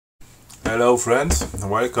Hello friends,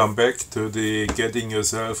 welcome back to the Getting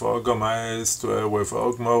Yourself Organized with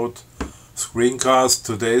OrgMode screencast.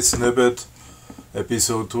 Today's snippet,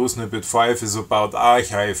 episode 2, snippet 5, is about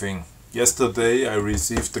archiving. Yesterday I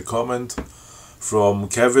received a comment from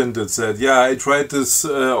Kevin that said, yeah, I tried this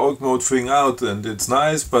OrgMode thing out and it's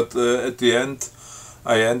nice, but at the end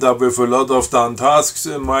I end up with a lot of done tasks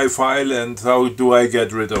in my file, and how do I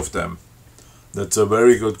get rid of them? That's a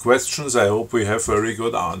very good question. I hope we have very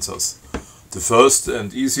good answers. The first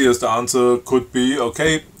and easiest answer could be,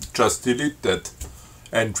 okay, just delete that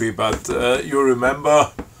entry. But you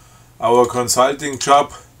remember our consulting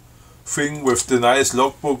job thing with the nice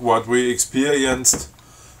logbook, what we experienced.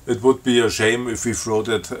 It would be a shame if we throw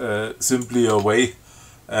that simply away.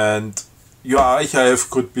 And your archive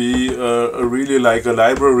could be really like a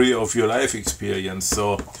library of your life experience.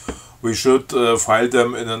 So we should file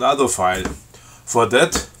them in another file. For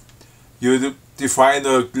that, you define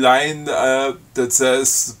a line that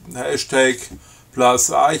says hashtag plus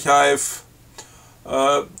archive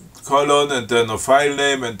colon and then a file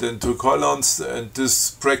name and then 2 colons, and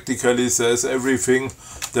this practically says everything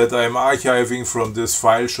that I'm archiving from this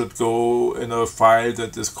file should go in a file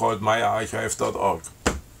that is called myarchive.org.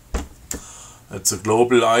 That's a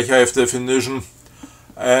global archive definition,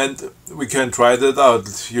 and we can try that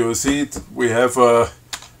out. You see it, we have a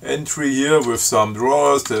entry here with some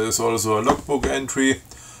drawers. There is also a logbook entry,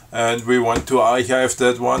 and we want to archive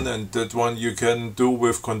that one, and that one you can do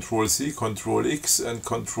with Ctrl C, Ctrl X and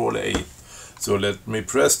Ctrl A. So let me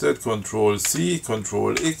press that, Ctrl C,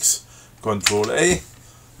 Ctrl X, Ctrl A,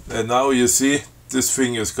 and now you see this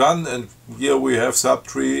thing is gone, and here we have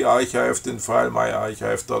subtree archived in file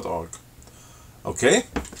myarchive.org. Okay,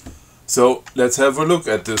 so let's have a look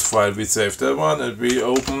at this file. We saved that one and we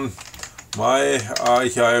open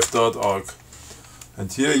myarchive.org,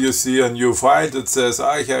 and here you see a new file that says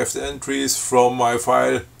archived entries from my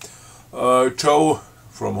file Joe,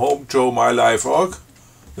 from home Joe my life.org.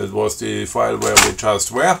 That was the file where we just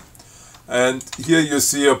were, and here you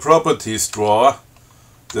see a properties drawer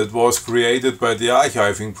that was created by the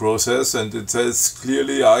archiving process, and it says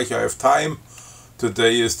clearly archive time.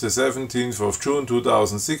 Today is the 17th of June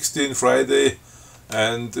 2016, Friday,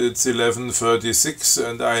 and it's 11:36,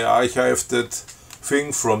 and I archived that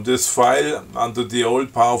thing from this file under the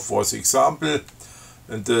old path was example,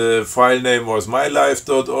 and the file name was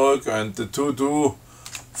mylife.org, and the to-do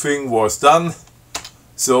thing was done.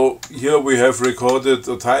 So here we have recorded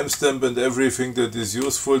a timestamp and everything that is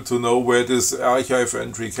useful to know where this archive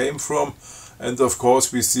entry came from, and of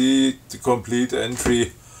course we see the complete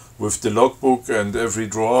entry with the logbook and every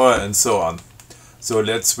drawer and so on. So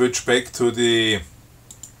let's switch back to the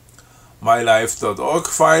mylife.org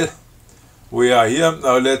file. We are here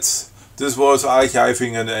now. This was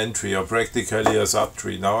archiving an entry, or practically a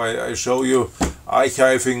subtree. Now I show you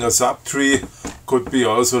archiving a subtree could be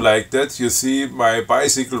also like that. You see my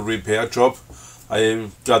bicycle repair job.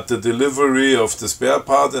 I got the delivery of the spare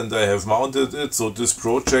part and I have mounted it, so this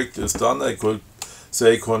project is done. I could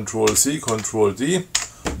say Ctrl C, Ctrl D.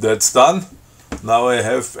 That's done. Now I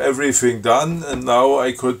have everything done, and now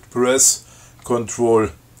I could press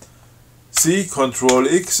Ctrl C, Ctrl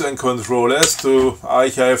X and Ctrl S to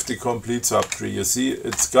archive the complete subtree. You see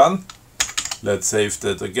it's gone. Let's save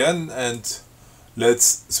that again, and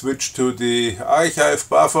let's switch to the archive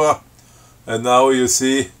buffer, and now you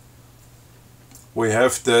see we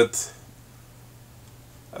have that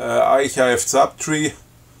archived subtree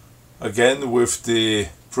again with the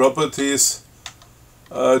properties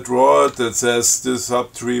drawer that says this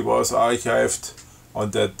subtree was archived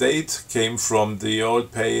on that date, came from the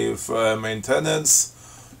old pave maintenance,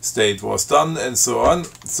 state was done, and so on.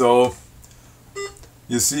 So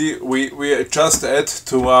you see we just add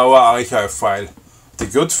to our archive file. The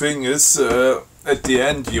good thing is at the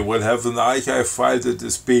end you will have an archive file that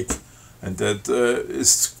is big, and that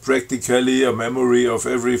is practically a memory of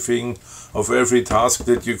everything, of every task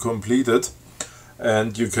that you completed.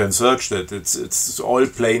 And you can search that. It's all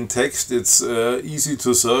plain text. It's easy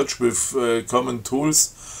to search with common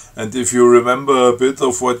tools. And if you remember a bit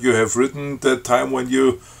of what you have written that time when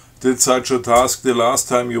you did such a task the last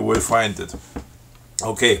time, you will find it.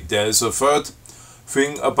 Okay, there is a third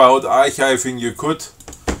thing about archiving. You could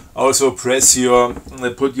also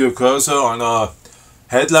put your cursor on a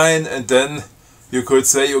headline, and then you could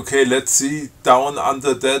say, okay, let's see down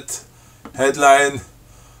under that headline,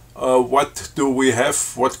 what do we have,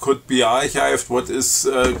 what could be archived, what is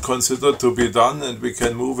considered to be done, and we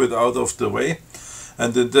can move it out of the way.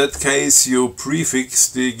 And in that case you prefix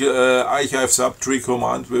the archive subtree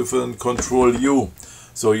command with a Ctrl U.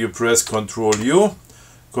 So you press Ctrl U,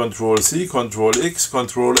 Ctrl C, Ctrl X,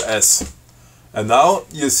 Ctrl S. And now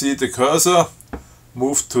you see the cursor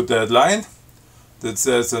moved to that line. That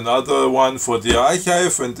says another one for the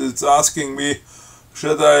archive, and it's asking me,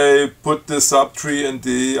 should I put the subtree in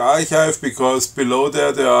the archive because below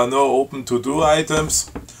there are no open to do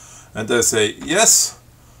items? And I say yes.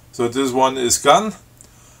 So this one is gone.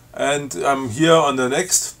 And I'm here on the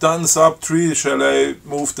next done subtree. Shall I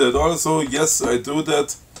move that also? Yes, I do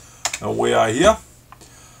that. And we are here.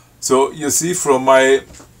 So you see from my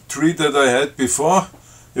tree that I had before,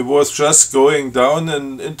 it was just going down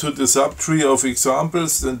and into the subtree of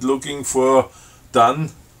examples and looking for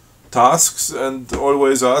done tasks and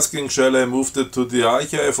always asking, shall I move that to the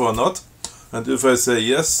archive or not? And if I say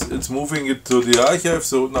yes, it's moving it to the archive.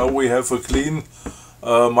 So now we have a clean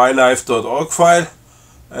mylife.org file.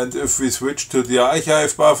 And if we switch to the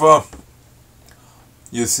archive buffer,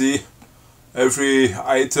 you see every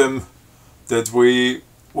item that we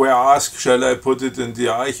were asked, shall I put it in the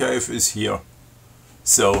archive, is here.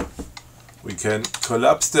 So we can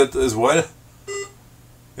collapse that as well.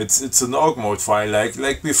 It's an OrgMode file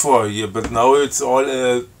like before here, but now it's all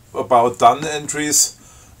about done entries,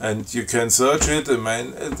 and you can search it. I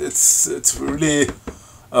mean, it's really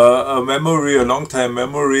a memory, a long time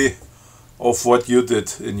memory of what you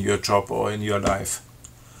did in your job or in your life.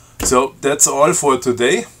 So that's all for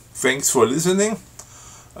today. Thanks for listening,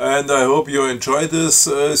 and I hope you enjoy this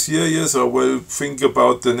series. I will think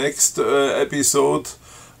about the next episode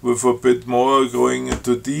with a bit more going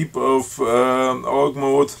into deep of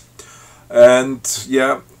OrgMode. And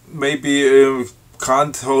yeah, maybe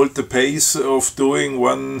can't hold the pace of doing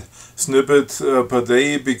one snippet per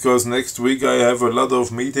day, because next week I have a lot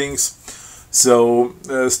of meetings. So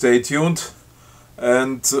stay tuned,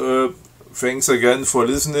 and thanks again for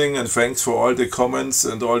listening, and thanks for all the comments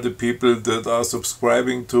and all the people that are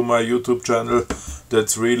subscribing to my YouTube channel.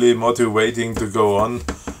 That's really motivating to go on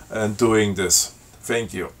and doing this.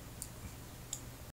 Thank you.